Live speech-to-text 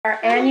Our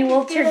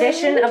annual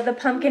tradition of the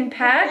pumpkin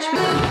patch.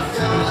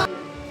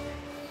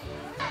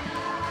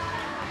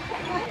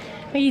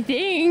 What do you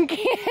think?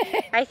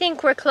 I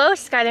think we're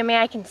close, Skylar. May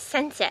I can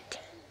sense it.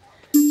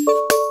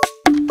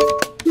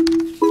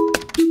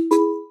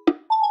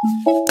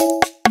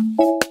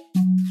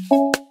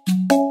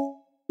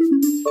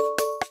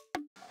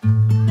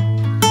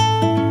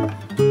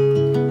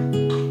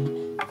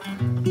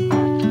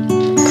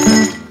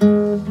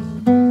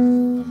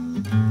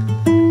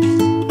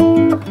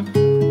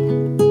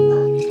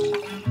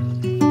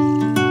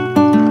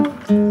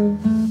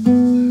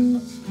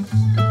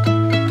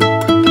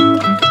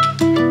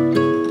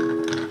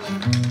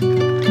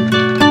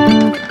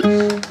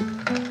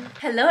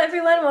 Hello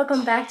everyone,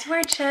 welcome back to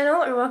our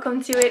channel, or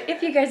welcome to it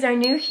if you guys are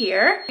new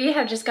here. We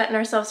have just gotten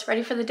ourselves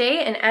ready for the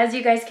day, and as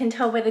you guys can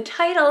tell by the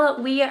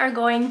title, we are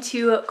going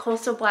to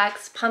Coastal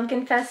Black's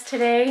Pumpkin Fest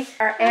today.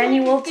 Our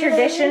annual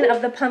tradition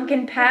of the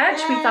pumpkin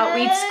patch. We thought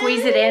we'd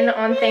squeeze it in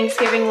on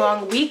Thanksgiving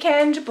long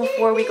weekend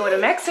before we go to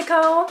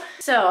Mexico.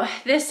 So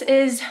this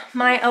is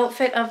my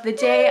outfit of the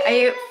day.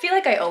 I feel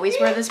like I always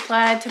wear this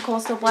plaid to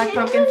Coastal Black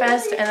Pumpkin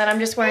Fest, and then I'm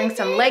just wearing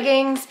some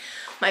leggings,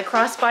 my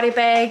crossbody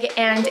bag,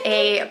 and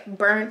a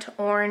burnt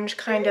orange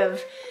kind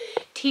of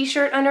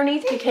t-shirt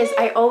underneath, because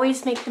I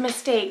always make the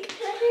mistake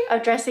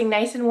of dressing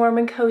nice and warm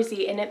and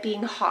cozy and it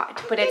being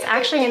hot. But it's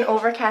actually an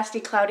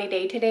overcasty, cloudy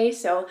day today,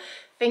 so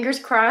fingers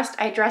crossed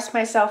I dressed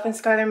myself and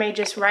Skylar made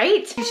just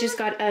right. She's just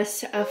got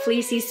us a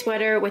fleecy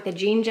sweater with a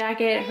jean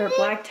jacket, her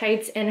black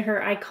tights, and her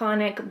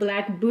iconic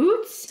black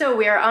boots. So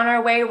we are on our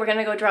way. We're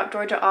gonna go drop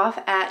Georgia off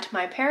at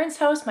my parents'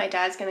 house. My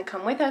dad's gonna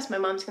come with us. My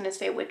mom's gonna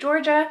stay with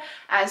Georgia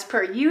as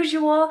per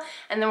usual.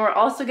 And then we're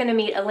also gonna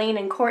meet Elaine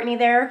and Courtney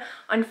there.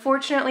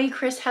 Unfortunately,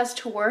 Chris has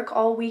to work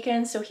all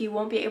weekend, so he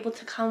won't be able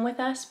to come with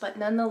us, but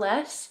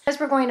nonetheless, as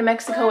we're going to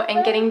Mexico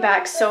and getting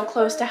back so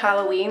close to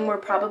Halloween, we're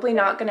probably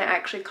not gonna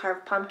actually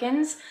carve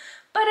pumpkins.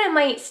 But I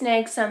might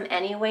snag some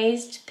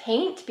anyways to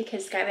paint,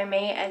 because Skylar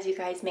May, as you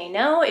guys may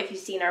know, if you've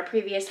seen our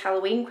previous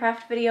Halloween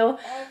craft video,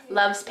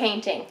 loves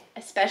painting,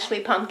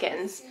 especially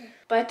pumpkins.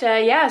 But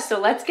yeah, so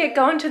let's get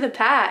going to the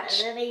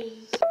patch.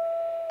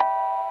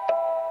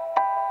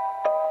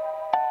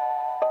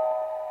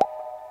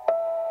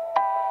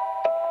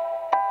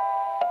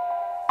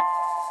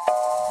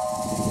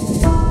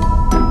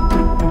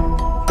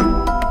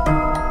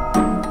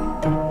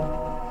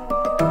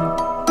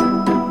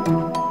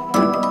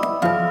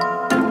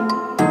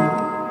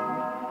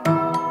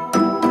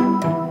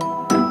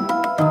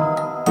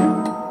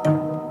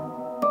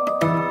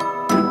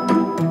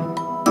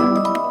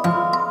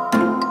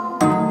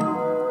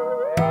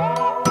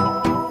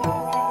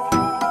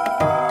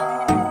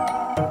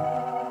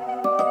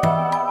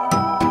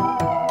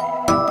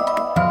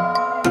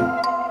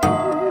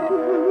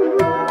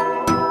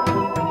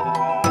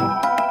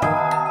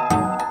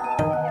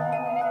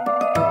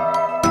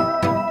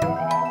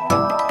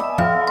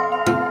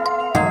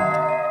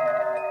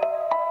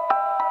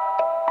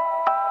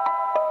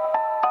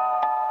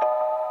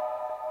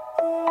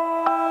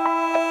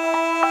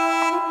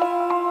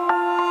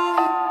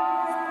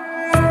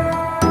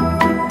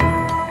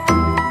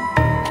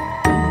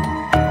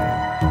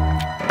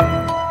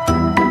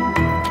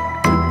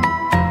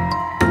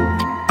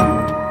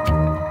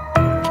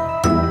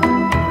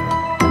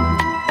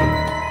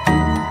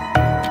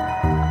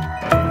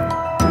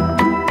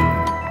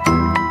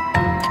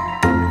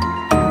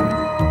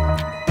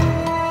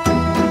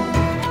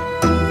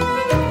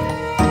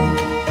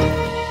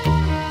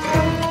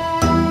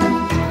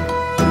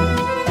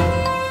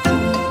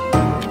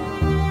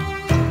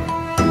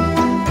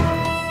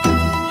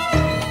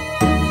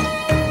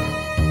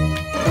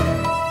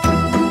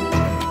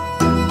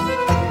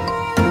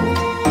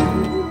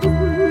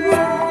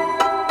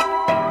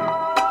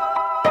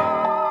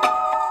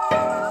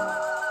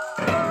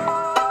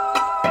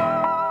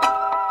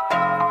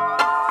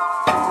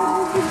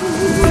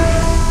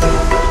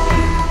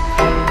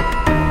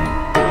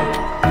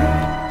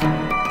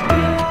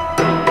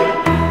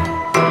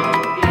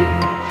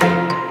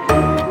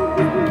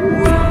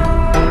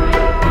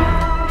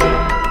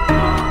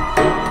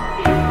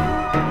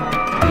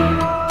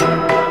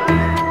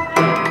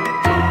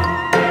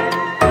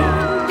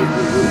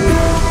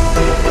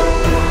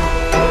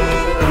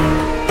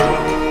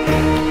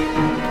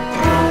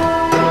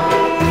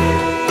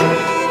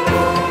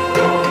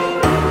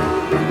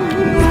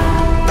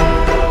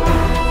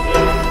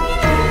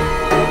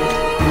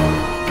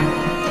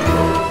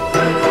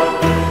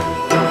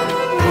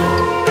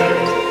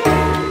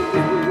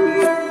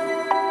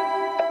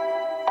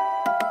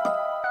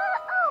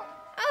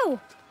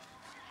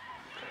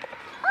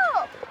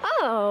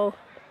 Oh,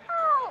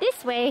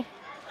 this way.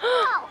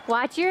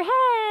 Watch your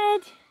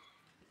head.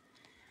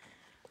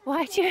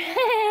 Watch your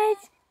head.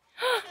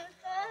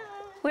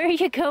 Where are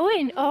you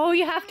going? Oh,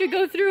 you have to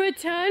go through a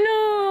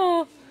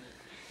tunnel.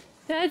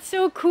 That's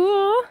so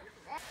cool.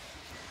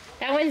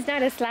 That one's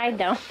not a slide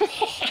though.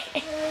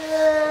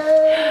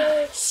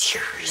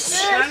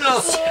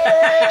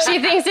 She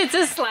thinks it's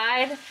a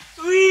slide.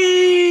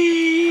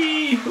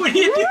 Whee! What are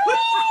you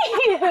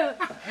doing?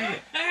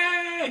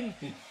 Hey!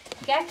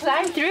 You gotta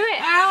climb through it.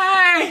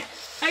 Hi!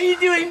 How you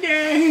doing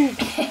there?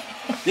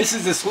 This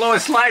is the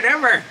slowest slide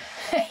ever.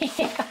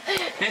 Yeah.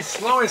 The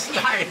slowest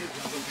slide.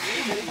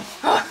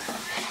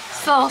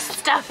 It's a little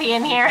stuffy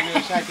in here.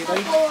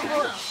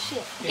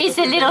 It's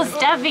a little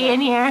stuffy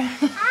in here.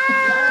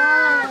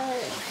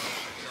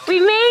 We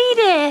made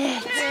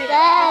it!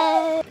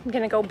 I'm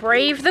gonna go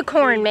brave the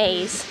corn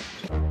maze.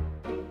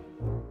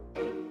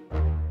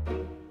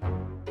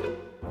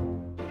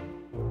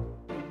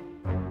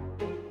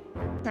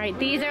 Alright,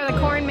 these are the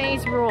corn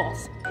maze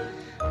rules.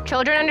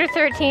 Children under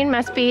 13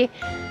 must be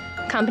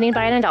accompanied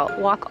by an adult.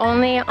 Walk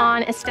only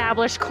on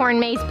established corn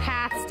maze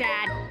paths,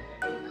 Dad.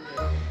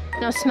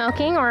 No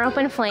smoking or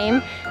open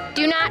flame.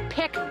 Do not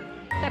pick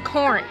the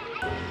corn.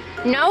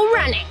 No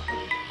running.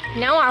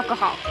 No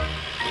alcohol.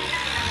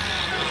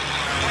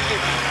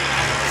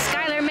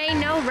 Skylar may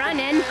no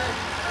running.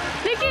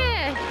 Look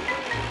at it.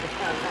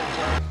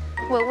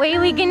 What way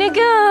are we gonna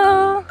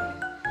go?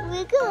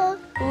 We go.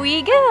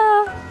 We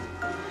go.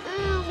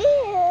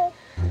 Yeah.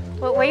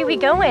 What way are we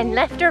going?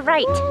 Left or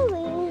right?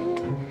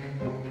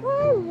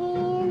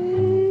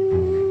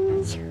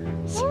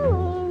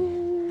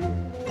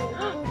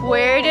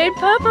 Where did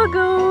Papa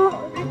go?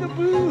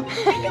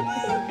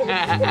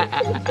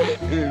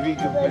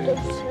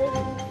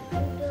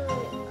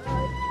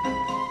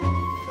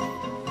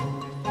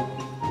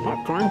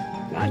 Popcorn?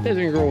 That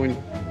doesn't grow in.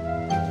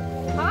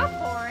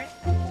 Popcorn?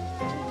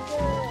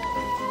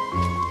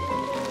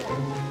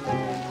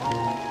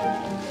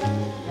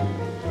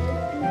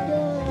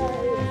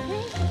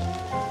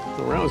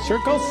 Around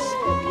circles?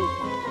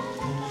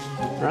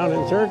 Round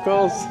in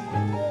circles.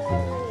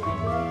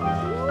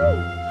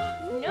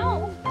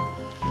 No.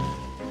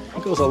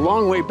 It goes a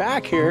long way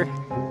back here.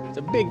 It's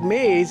a big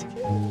maze.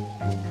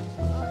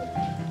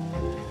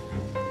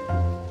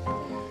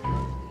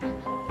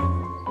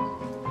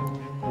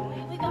 Where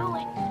are we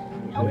going?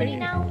 Nobody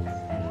knows.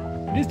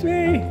 This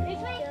way.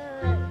 This way?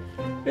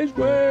 This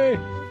way.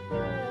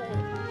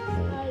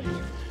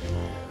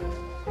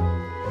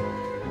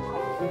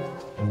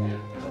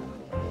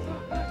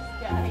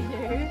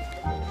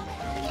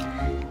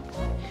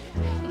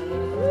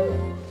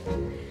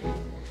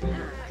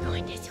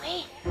 Going this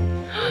way.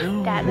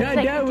 No, That looks not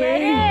like that a dead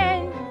way.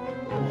 end.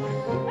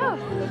 Oh.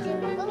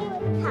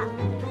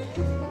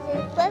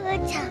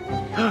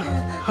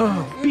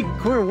 Oh, big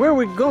corn. Where are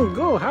we going to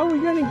go? How are we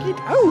going to get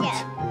out?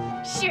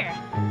 Sure.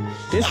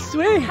 This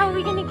way? How are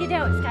we gonna get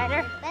out,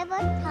 Skylar?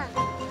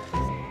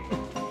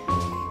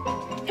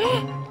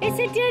 It's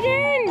a dead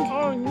end.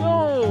 Oh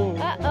no!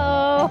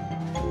 Uh-oh.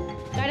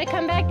 Gotta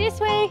come back this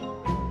way.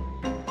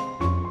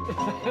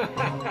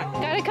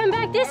 Gotta come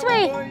back this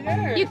way.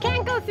 You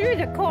can't go through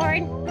the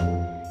cord.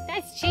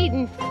 That's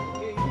cheating.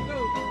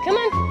 Come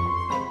on.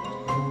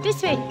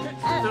 This way.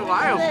 It's a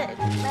while.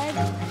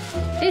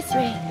 This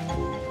way.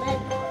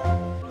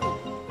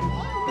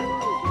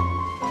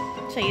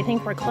 So you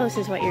think we're close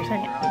is what you're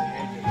saying?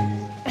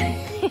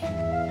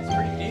 It's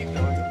pretty deep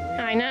though.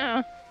 I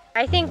know.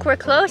 I think we're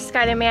close,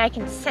 Skylar. May I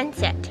can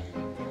sense it.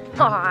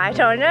 Oh, I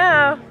don't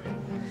know.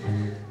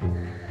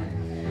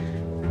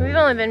 We've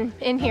only been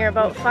in here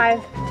about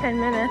 5-10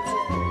 minutes.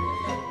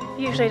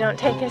 Usually don't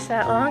take us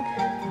that long.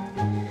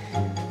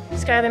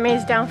 Skylar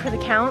May's down for the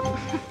count.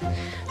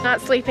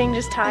 Not sleeping,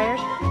 just tired.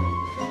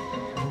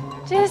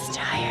 Just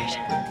tired.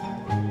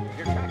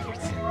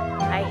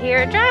 I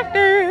hear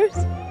tractors.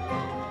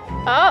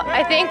 Oh,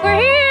 I think we're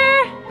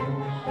here.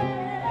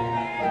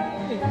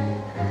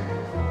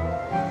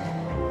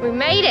 We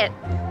made it.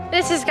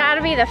 This has got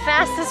to be the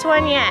fastest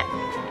one yet.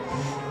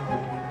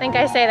 I think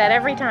I say that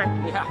every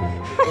time. Yeah.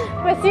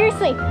 But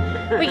seriously,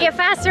 we get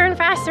faster and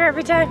faster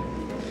every time.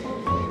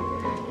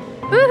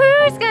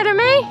 Woohoo, Skylar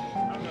May.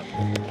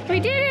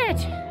 We did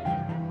it.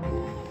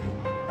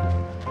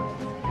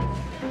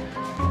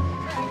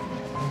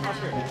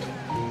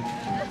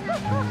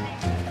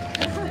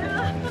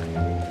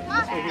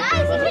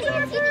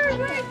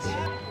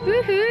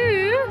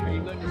 Woohoo! Are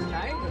you going to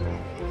sky?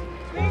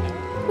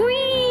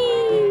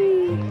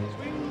 Whee!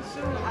 Swing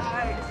so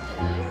high.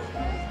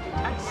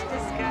 Touch the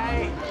sky.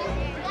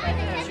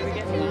 Should we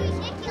get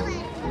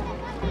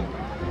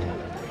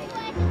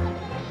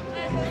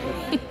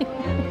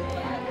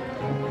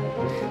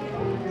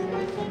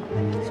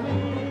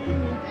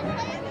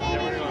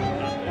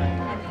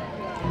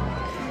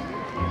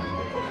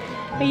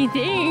What do you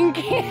think?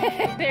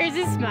 There's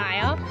a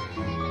smile.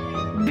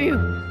 Boo!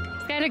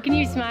 Skylar, can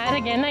you smile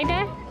again like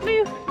that?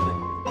 Boo!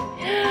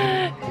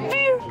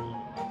 Boo!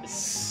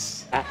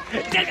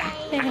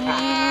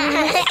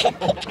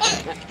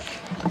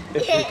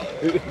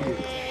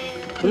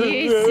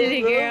 You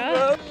silly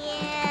girl.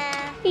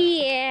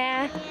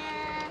 Yeah.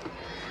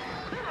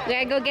 We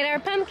gotta go get our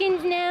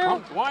pumpkins now.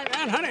 Pump wine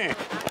and honey.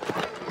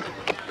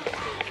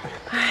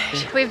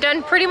 We've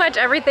done pretty much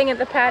everything at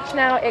the patch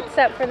now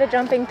except for the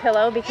jumping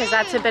pillow because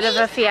that's a bit of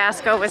a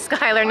fiasco with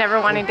Skylar never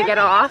wanting to get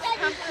off.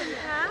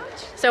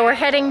 So we're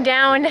heading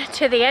down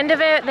to the end of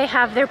it. They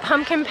have their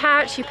pumpkin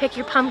patch. You pick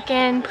your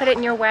pumpkin, put it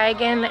in your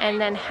wagon, and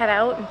then head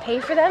out and pay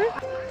for them.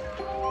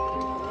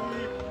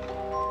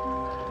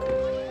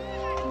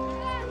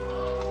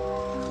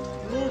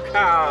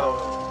 cow.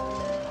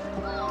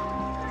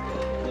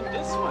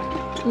 This one.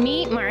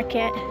 Meat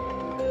market.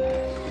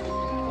 This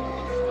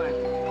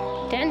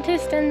one.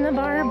 Dentist and the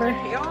barber.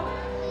 Yeah.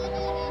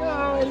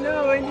 Oh,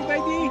 hello,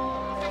 anybody?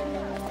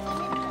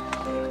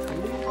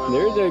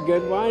 There's a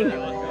good one.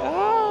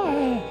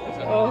 Ah.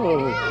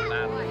 Oh.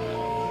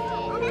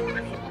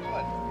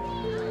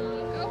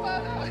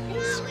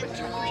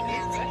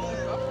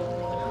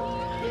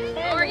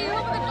 Are you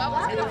hoping the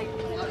bubble's gonna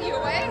blow you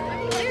away?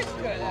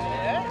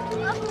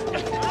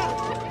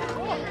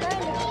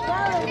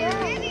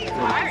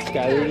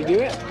 Skylar to do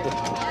it.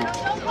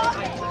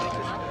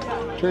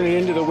 Turn it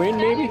into the wind,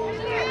 maybe?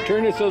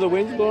 Turn it so the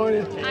wind's blowing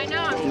it. I know,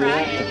 I'm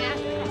trying. Yeah.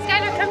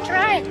 Skylar, come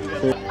try.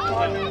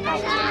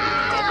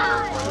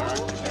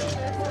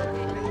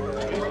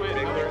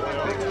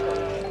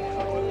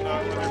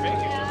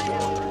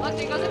 Look,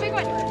 there goes a big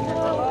one.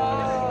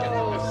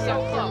 So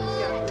close.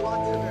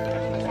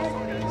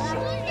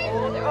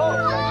 Oh,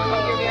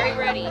 you're very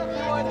ready.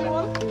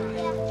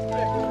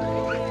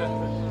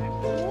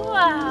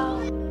 Wow.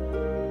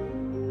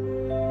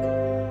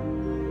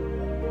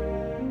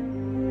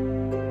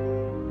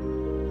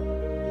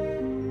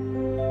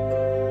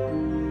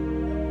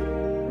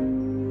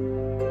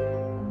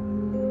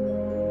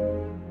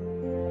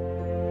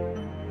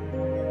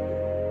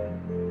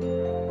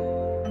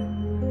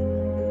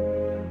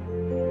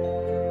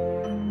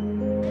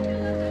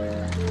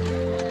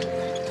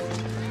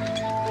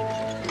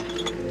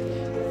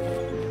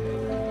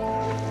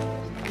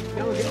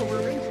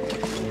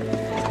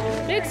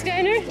 Look,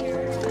 Skylar.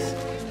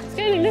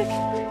 Skylar, look.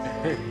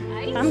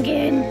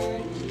 Pumpkin.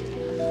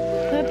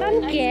 A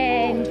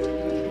pumpkin.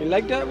 You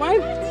like that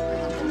one?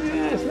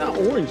 Yeah, it's not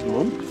orange,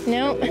 Mom.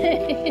 No.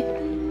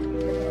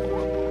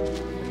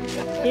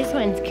 This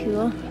one's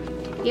cool.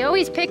 You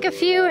always pick a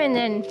few and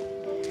then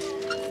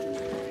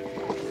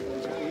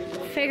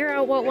figure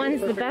out what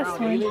one's the best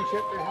one.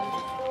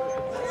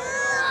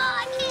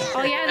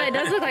 Oh yeah, that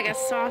does look like a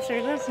saucer,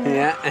 doesn't it?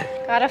 Yeah.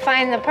 Gotta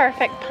find the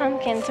perfect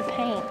pumpkin to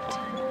paint.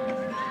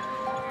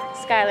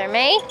 Skylar,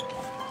 May?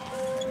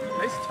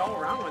 Nice tall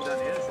round ones on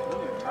the other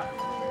side.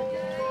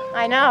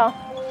 I know.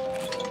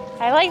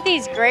 I like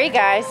these gray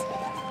guys.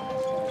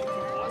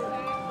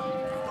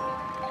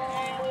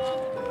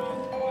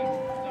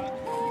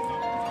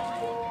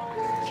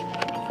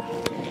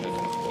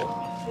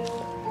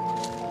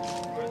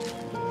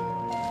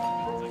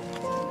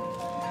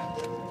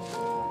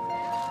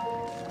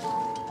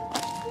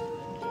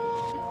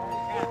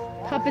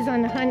 Pup is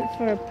on the hunt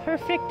for a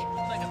perfect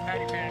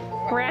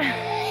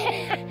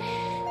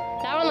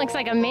that one looks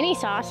like a mini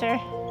saucer.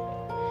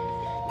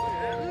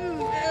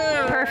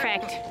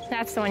 Perfect.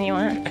 That's the one you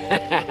want.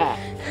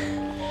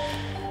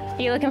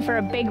 You looking for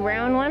a big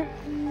round one?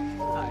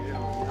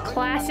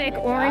 Classic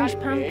orange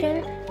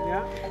pumpkin.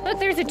 Yeah. Look,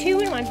 there's a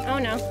 2-in-1. Oh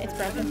no, it's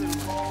broken.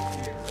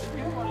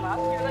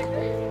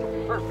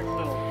 Perfect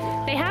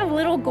little. They have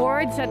little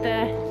gourds at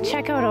the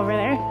checkout over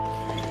there.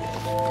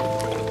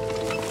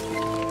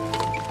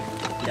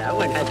 That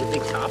one has a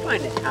big top on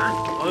it, huh?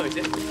 Oh, is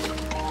it?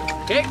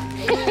 Okay.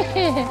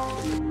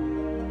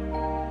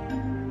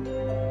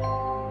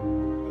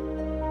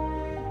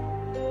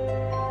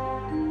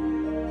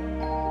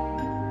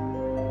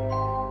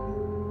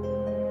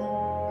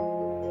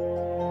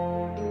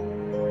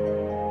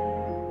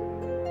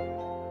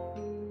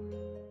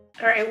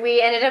 All right,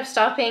 we ended up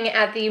stopping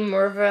at the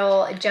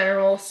Moorville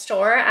General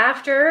Store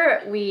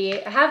after.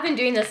 We have been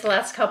doing this the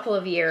last couple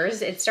of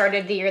years. It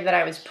started the year that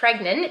I was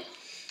pregnant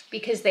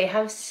because they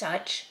have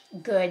such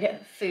good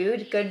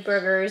food, good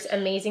burgers,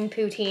 amazing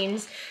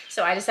poutines.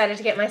 So I decided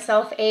to get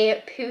myself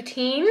a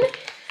poutine.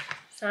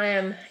 So I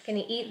am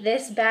gonna eat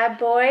this bad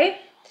boy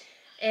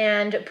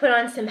and put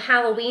on some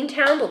Halloween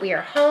Town, but we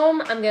are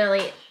home. I'm gonna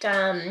let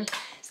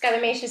Skylar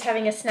May, she's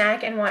having a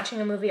snack and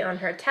watching a movie on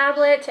her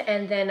tablet,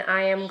 and then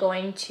I am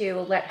going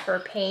to let her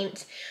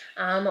paint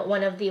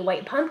one of the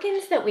white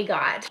pumpkins that we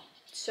got.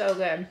 So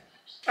good.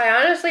 I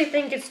honestly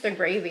think it's the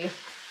gravy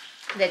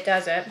that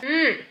does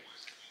it.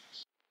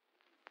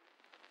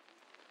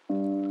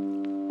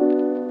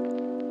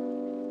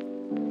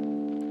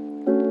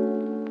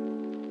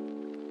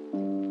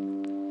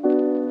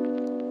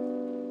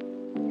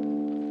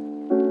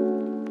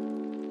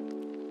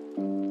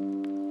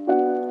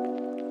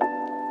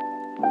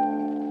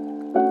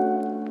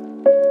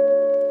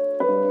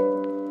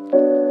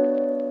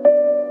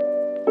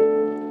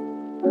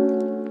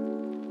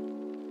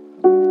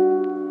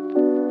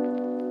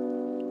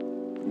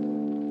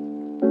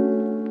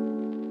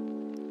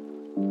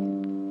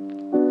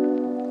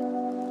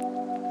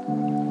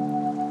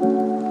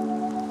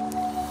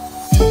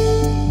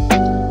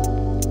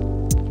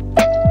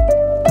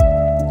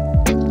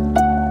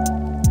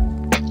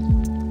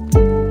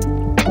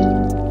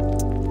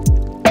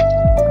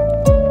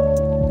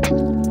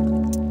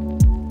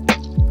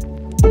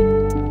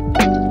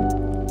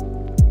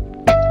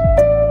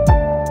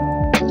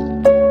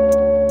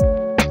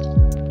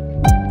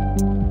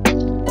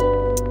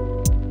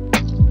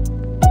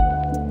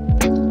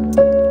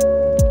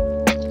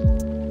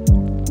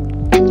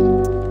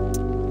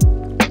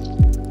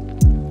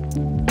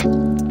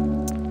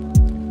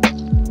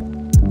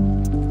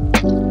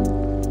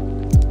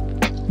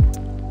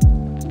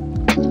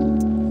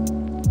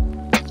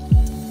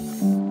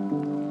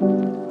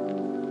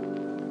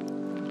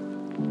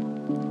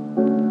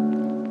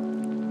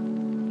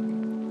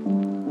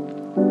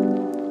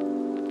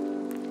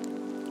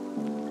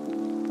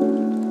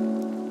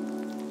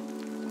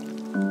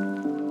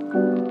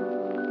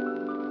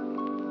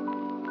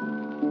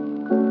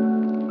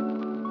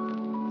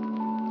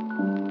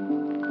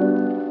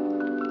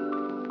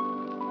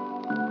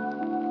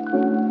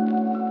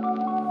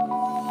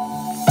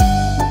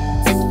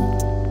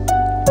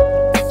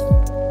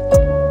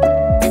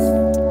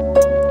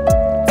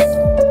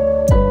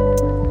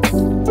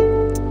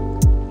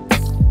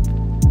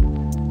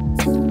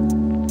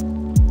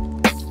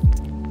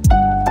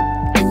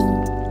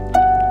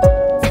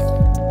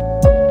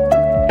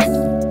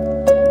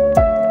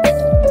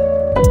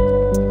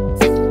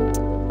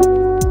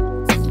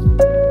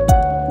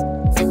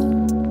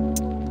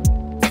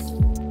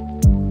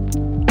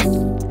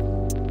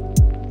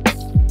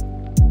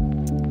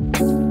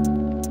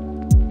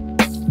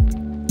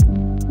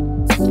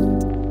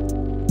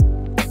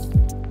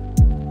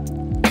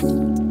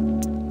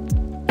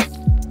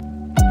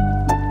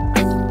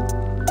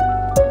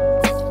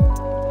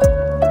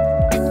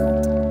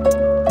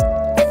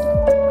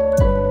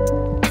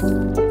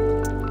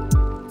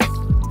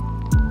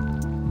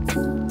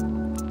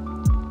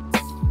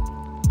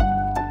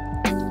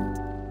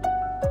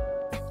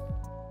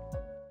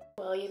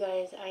 Well, you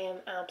guys, I am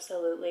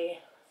absolutely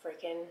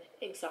freaking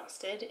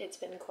exhausted. It's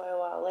been quite a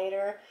while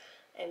later.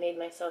 I made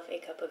myself a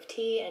cup of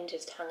tea and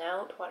just hung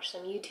out, watched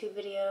some YouTube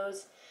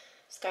videos.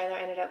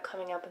 Skylar ended up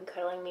coming up and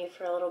cuddling me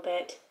for a little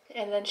bit,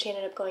 and then she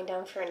ended up going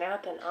down for a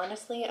nap, and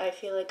honestly, I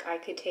feel like I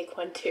could take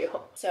one too.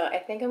 So I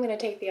think I'm going to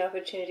take the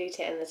opportunity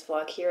to end this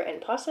vlog here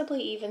and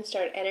possibly even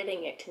start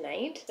editing it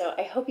tonight. So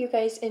I hope you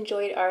guys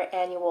enjoyed our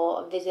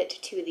annual visit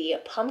to the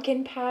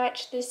pumpkin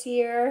patch this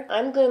year.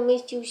 I'm going to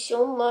miss you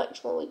so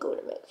much when we go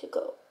to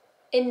Mexico.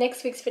 In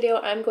next week's video,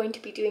 I'm going to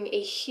be doing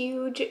a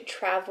huge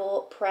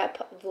travel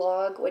prep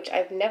vlog, which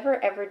I've never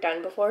ever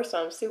done before,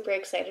 so I'm super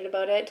excited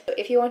about it. So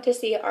if you want to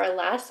see our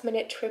last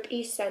minute trip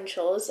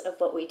essentials of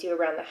what we do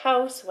around the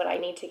house, what I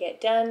need to get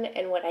done,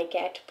 and what I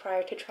get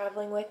prior to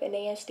traveling with an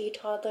ASD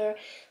toddler,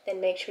 then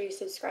make sure you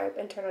subscribe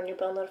and turn on your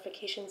bell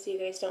notifications so you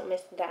guys don't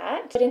miss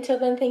that. But until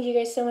then, thank you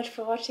guys so much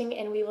for watching,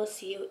 and we will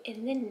see you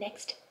in the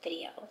next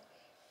video.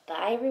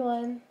 Bye,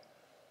 everyone.